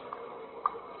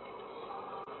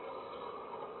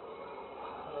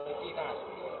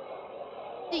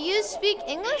 Do you speak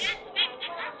English?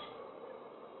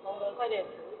 快点，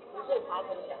不是爬藤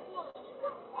墙。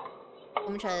 Let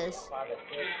me try this.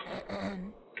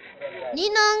 你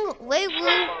能为我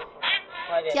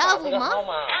跳舞吗？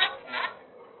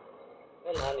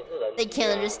 They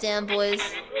can't understand, boys.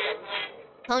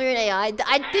 Tell me you're an AI.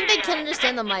 I think they can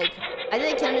understand the mic. That's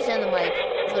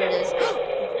what it is.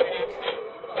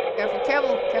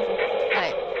 Careful.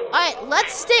 Alright,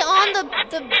 let's stay on the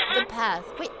path.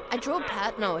 Wait, I drove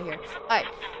past. No, here. Alright.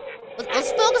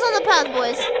 Let's focus on the path,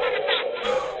 boys.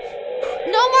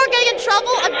 No more getting in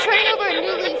trouble. I'm turning over a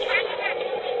new leaf.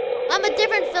 I'm a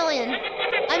different Filian.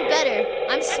 I'm better.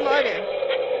 I'm smarter.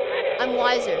 I'm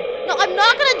wiser. No, I'm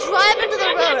not gonna drive into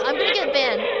the road. I'm gonna get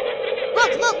banned.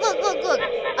 Look.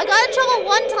 I got in trouble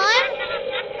one time.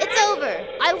 It's over.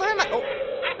 I learned my... Oh.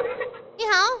 你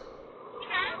好.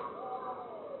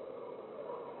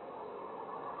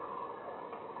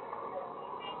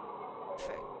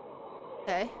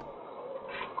 Okay.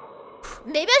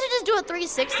 Maybe I should just do a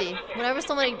 360 whenever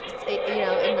somebody,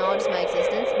 acknowledges my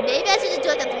existence. Maybe I should just do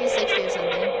like a 360 or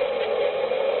something.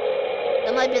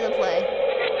 That might be the play.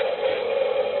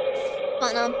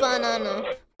 Banana.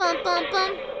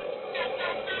 Bum.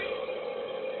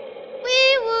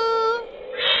 Wee woo.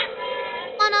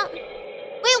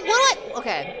 Wait, what do I?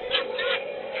 Okay.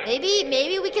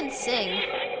 Maybe we can sing.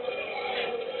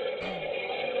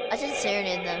 I should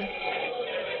serenade them.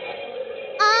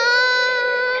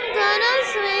 I'm gonna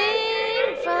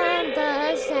swing from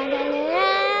the chandeliers.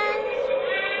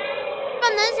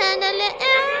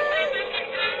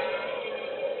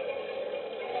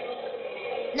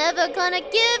 Never gonna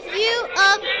give you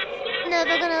up.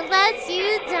 Never gonna let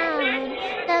you down.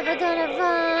 Never gonna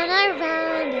run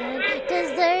around and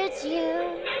desert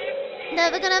you.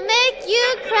 Never gonna make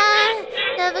you cry.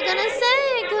 Never gonna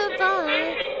say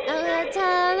goodbye. I'm gonna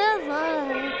tell a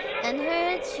lie and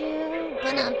hurt you.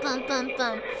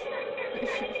 Bum.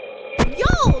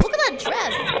 Yo, look at that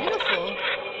dress. It's beautiful.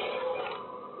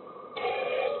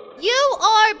 You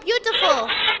are beautiful.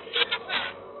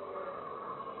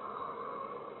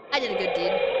 I did a good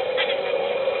deed.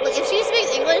 Look, if she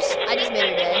speaks English, I just made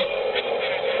her day.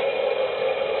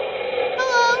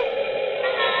 Hello.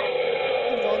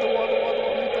 The wall.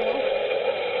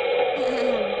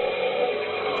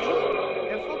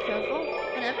 Careful.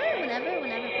 Whenever,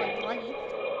 pluggy.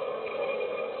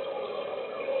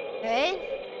 Alright.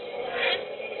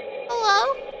 Hello.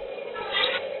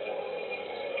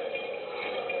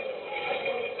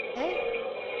 Okay.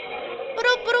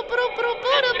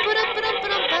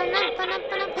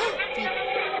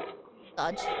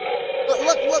 Dodge.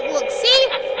 Look. See?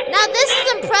 Now this is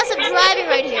impressive driving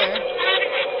right here.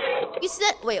 You see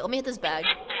that? Wait, let me hit this bag.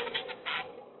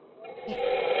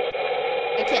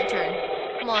 I can't turn.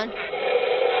 Come on.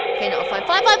 Okay, no, fine.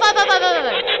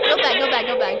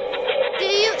 No bag. Do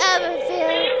you ever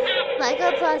feel like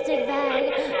a plastic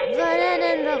bag floating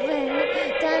in the wind?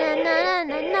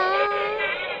 Da-na-na-na-na-na.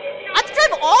 I have to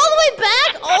drive all the way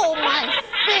back? Oh my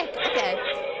frick. Okay.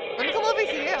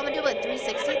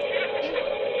 60.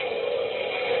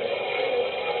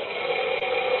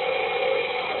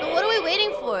 So what are we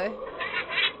waiting for?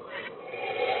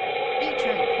 You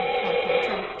turn. Come on,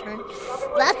 turn.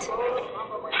 Left.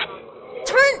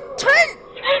 Turn! Turn,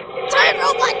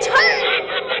 robot, turn!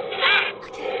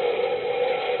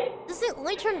 Okay. Does it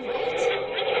only turn right?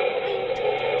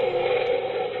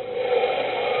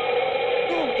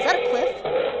 Oh, is that a cliff?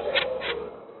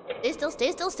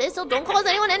 Stay still. Don't cause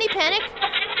anyone any panic.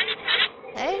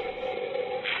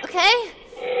 Okay.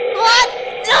 What?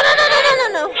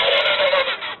 No.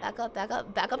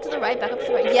 Back up to the right.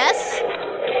 Yes.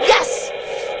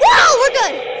 Whoa, we're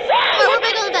good. Alright, we're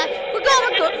back on the back. We're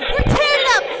good. We're tearing it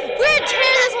up. We're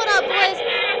tearing this one up, boys.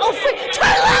 Oh, freak.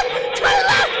 Turn left.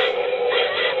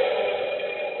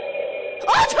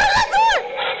 Oh, turn left more.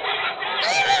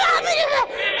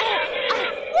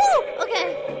 Woo. Okay.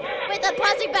 Wait, that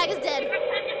plastic bag is dead.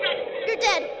 You're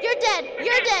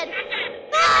dead.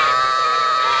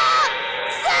 Ah!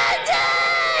 Send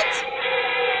it!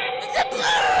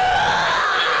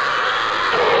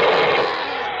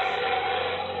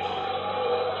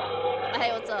 Hey,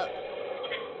 what's up?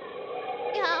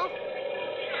 Yo.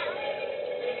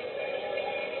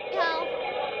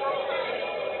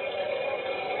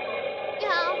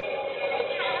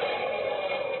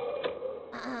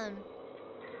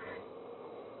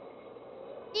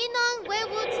 Inong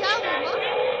Weiwu Tiawu,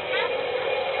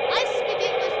 I speak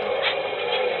English.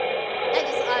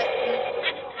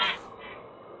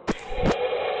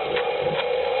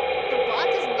 The bot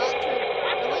does not turn.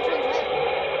 It only turns right.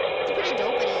 It's pretty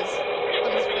dope. It is.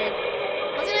 On his friend.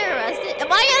 Was I gonna arrest it?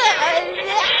 Am I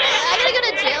gonna go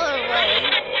to jail or what?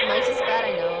 Mike's just bad,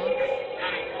 I know.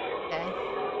 Okay.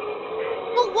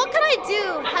 Well, what can I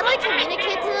do? How do I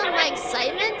communicate to them my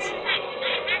excitement?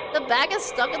 The bag is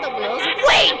stuck in the wheels.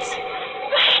 Wait!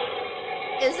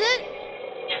 Is it?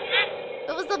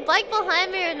 It was the bike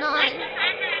behind me or not?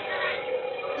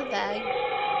 The bag.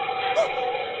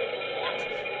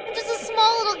 I'm just a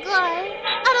small little guy.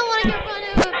 I don't want to get run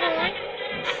over.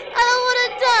 I don't want to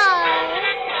die.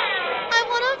 I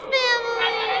want a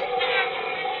family.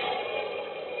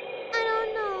 I don't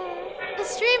know. The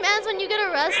stream ends when you get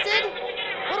arrested?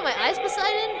 What am I, ice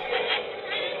Poseidon?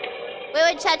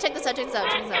 Wait, chat, check this out.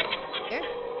 Here,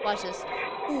 watch this.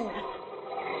 Ooh.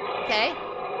 Okay.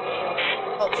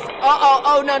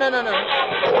 Oh, no.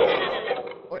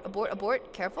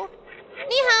 Abort, careful.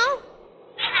 Ni hao.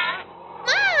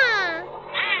 Ma.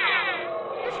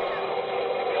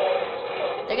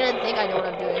 They're gonna think I know what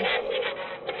I'm doing.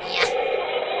 Yeah.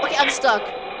 Okay, I'm stuck.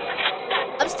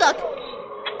 How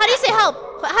do you say help?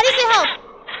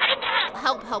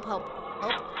 Help.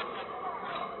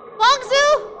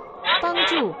 Bongzu! 帮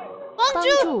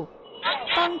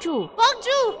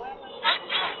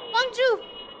助！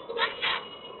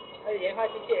还有研发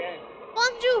机器人。帮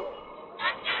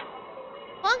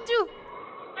助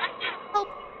 ！Help!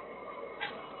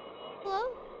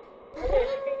 Hello?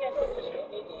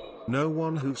 No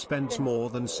one who spends more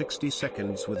than 60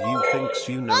 seconds with you thinks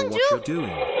you know what you're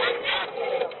doing.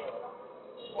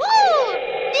 Woo!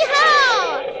 Ni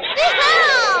hao!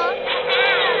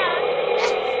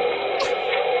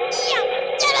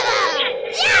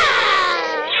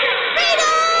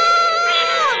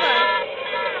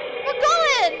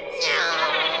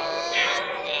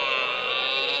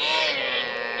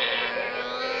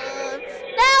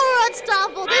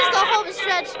 Unstoppable. This is the home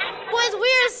stretch. Boys, we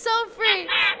are so free.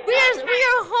 We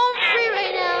are home free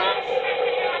right now.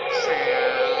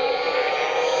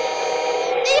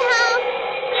 Ni hao.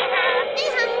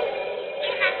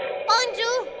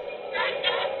 Bonjour.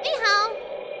 Ni hao.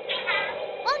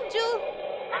 Bonjour.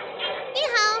 Ni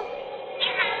hao.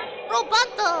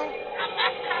 Roboto.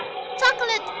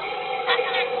 Chocolate.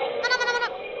 Mana.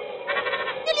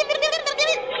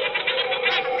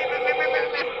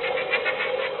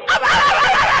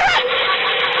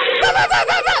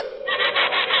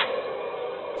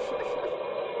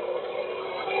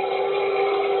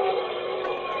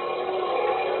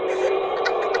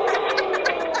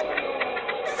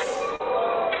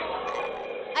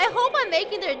 I hope I'm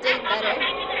making their day better.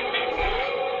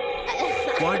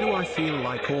 Why do I feel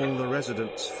like all the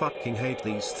residents fucking hate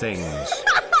these things?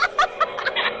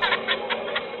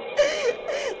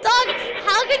 Dog,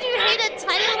 how could you hate a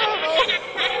tiny little robot?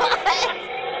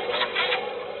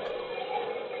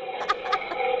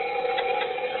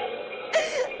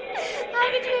 How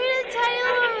could you hate a tiny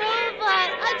little robot?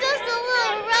 I'm just a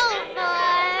little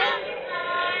robot.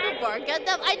 You bark at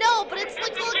them? I know, but it's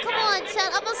like, oh, come on,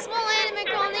 chat. I'm a small anime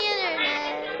girl on the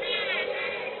internet.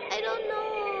 I don't know.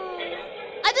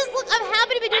 I'm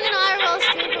happy to be doing an IRL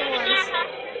stream for once.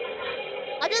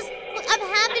 I'm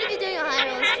happy to be doing a high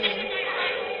roll stream.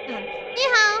 Ni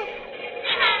hao.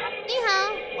 Ni hao.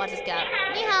 Watch this gap.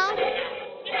 Ni hao.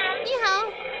 Ni hao.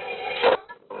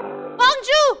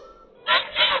 Bonju!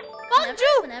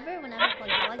 Bonju! Whenever,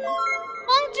 Polly.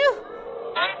 Bonju!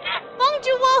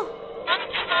 Bonju, whoa!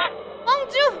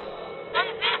 Bonju!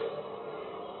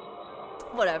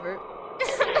 Whatever. I'm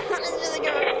just gonna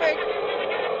give a frick.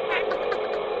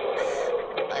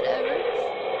 Whatever.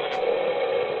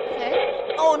 Okay.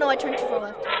 Oh no, I turned too far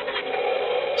left.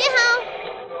 Ni hao!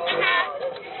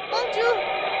 Bonju!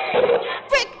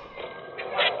 Frick!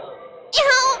 Ni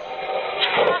hao!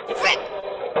 Frick!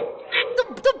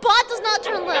 The bot does not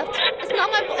turn left. It's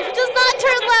not my bot. He does not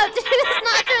turn left. He does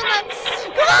not turn left.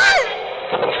 Come on!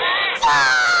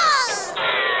 Ah!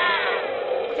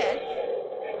 Okay.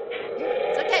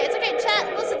 It's okay. It's okay. Chat.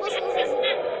 Listen.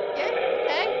 Here.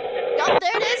 Okay. Yup.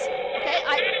 There it is. Okay.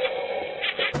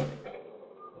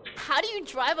 How do you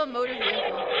drive a motor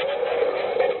vehicle?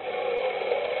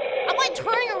 I'm like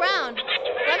turning around.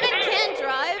 Women can't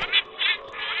drive.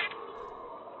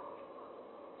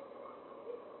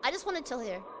 I just want to chill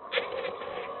here.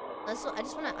 I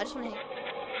just wanna hang.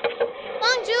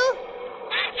 Bonjour!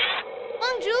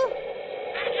 Bonjour!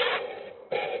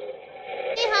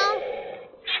 Ni hao!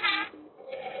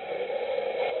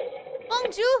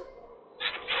 Bonjour!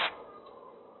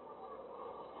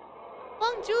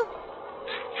 Bonjour!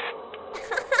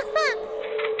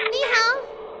 Ni hao!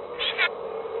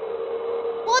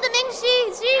 Wo de ming xi!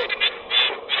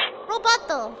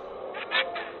 Roboto!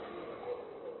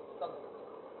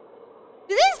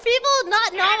 Do these people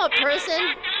not know I'm a person?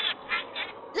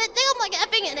 Do they think I'm like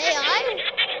effing an AI?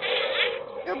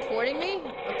 You're reporting me?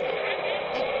 Okay.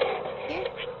 Hey, here?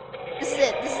 This is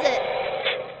it.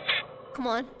 Come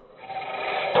on.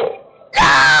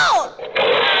 No!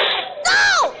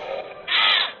 No!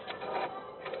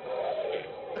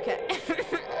 Okay.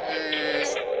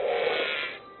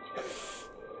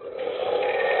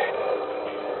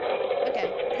 Okay,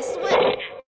 this is what...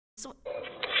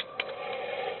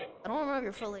 I don't remember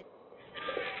your full name.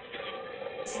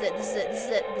 This is it.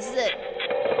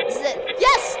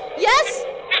 Yes!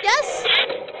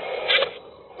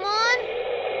 Come on!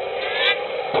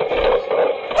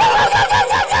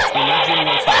 Imagine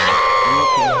yourself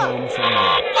walking home from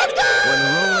work. Let's go! When a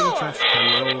rolling trash can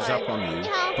rolls up on you,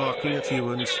 barking at you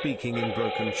and speaking in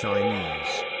broken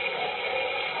Chinese.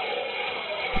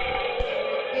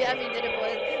 We did it,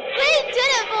 boys!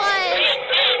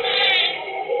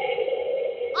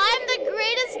 I'm the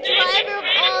greatest driver of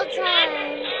all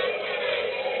time!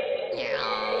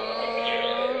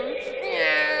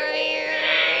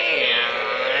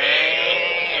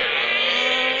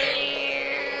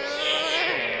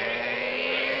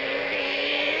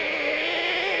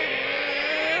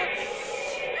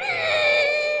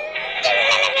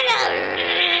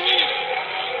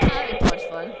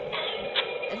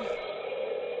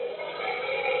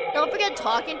 Don't forget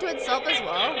talking to itself as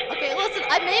well. Okay, listen,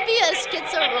 I may be a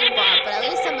schizo robot, but at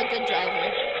least I'm a good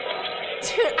driver.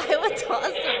 Dude, I would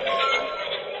toss the robot.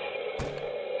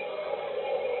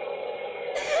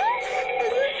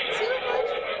 This is too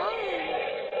much fun.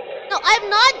 No, I'm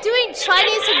not doing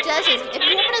Chinese suggestions. If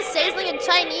you want to say something in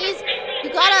Chinese,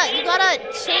 you gotta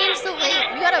change the way,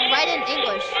 you gotta write it in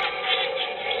English.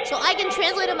 So I can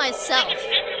translate it myself.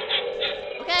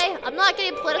 Okay? I'm not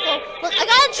getting political. Look, I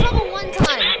got in trouble one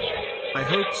time. I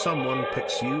hope someone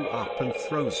picks you up and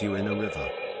throws you in a river.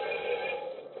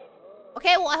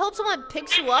 Okay, well, I hope someone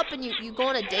picks you up and you go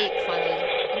on a date finally.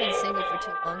 You've been single for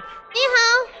too long. Ni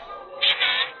hao!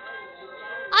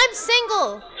 I'm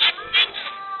single!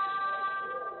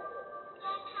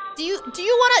 Do you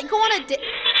want to go on a date?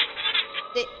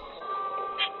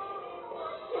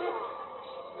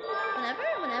 Whenever.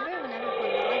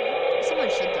 Someone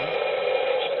should do it.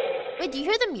 Wait, do you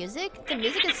hear the music? The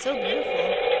music is so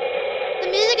beautiful. The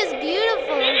music is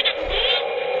beautiful.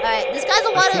 Alright, this guy's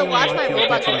wanted to watch my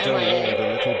robot go MIA.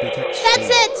 That's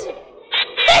it!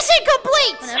 Mission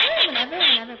complete!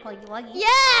 Whenever, Polly.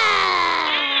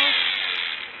 Yeah!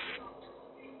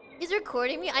 He's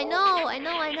recording me? I know.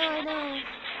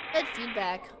 Good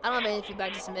feedback. I don't have any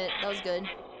feedback to submit. That was good.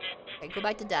 Okay, go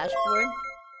back to dashboard.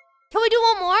 Can we do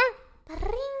one more?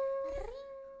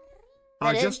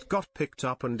 I just got picked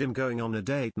up and am going on a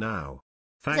date now.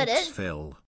 Thanks,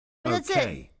 Phil. That's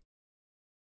okay.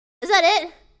 Is that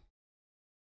it?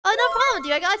 Oh, no problem,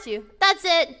 dude. I got you. That's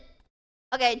it.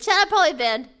 Okay, chat probably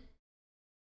banned.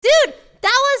 Dude,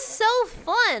 that was so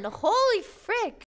fun. Holy frick.